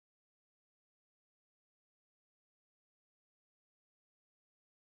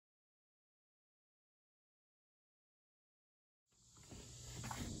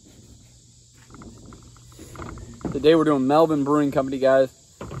Today we're doing Melvin Brewing Company, guys.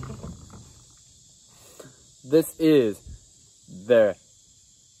 This is the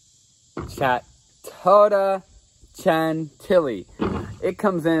Chateau chantilly. It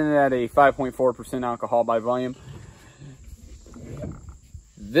comes in at a 5.4% alcohol by volume.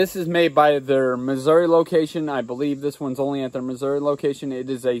 This is made by their Missouri location. I believe this one's only at their Missouri location. It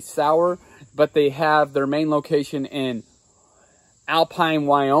is a sour, but they have their main location in Alpine,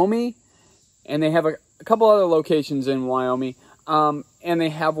 Wyoming, and they have a couple other locations in Wyoming, and they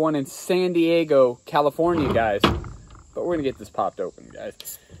have one in San Diego, California, guys. But we're gonna get this popped open,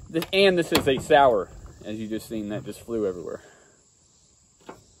 guys. This is a sour, as you just seen, that just flew everywhere.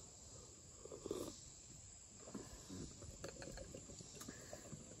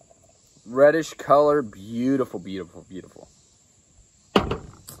 Reddish color, beautiful, beautiful, beautiful.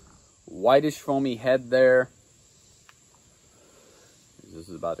 Whitish foamy head there. This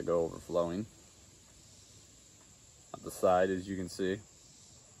is about to go overflowing. Up the side, as you can see.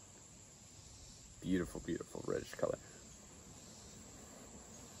 Beautiful, beautiful reddish color.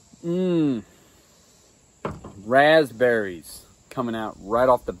 Raspberries coming out right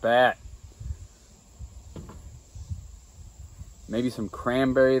off the bat. Maybe some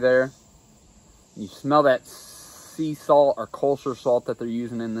cranberry there. You smell that sea salt or kosher salt that they're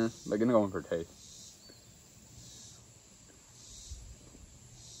using in this. They're gonna go in for a taste.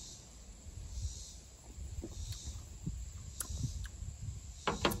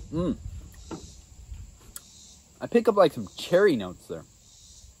 I pick up like some cherry notes there.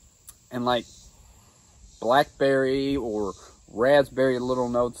 And like blackberry or raspberry little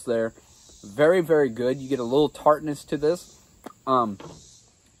notes there. Very, very good. You get a little tartness to this.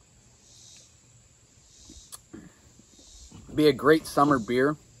 Be a great summer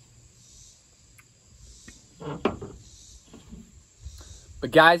beer.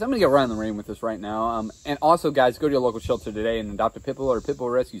 But guys, I'm going to get right in the rain with this right now. And also, guys, go to your local shelter today and adopt a pit bull or a pit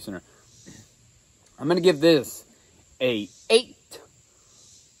bull rescue center. I'm going to give this a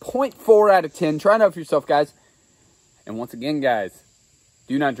 8.4 out of 10. Try it out for yourself, guys. And once again, guys,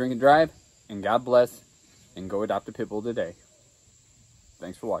 do not drink and drive. And God bless. And go adopt a pit bull today.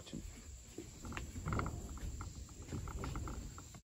 Thanks for watching.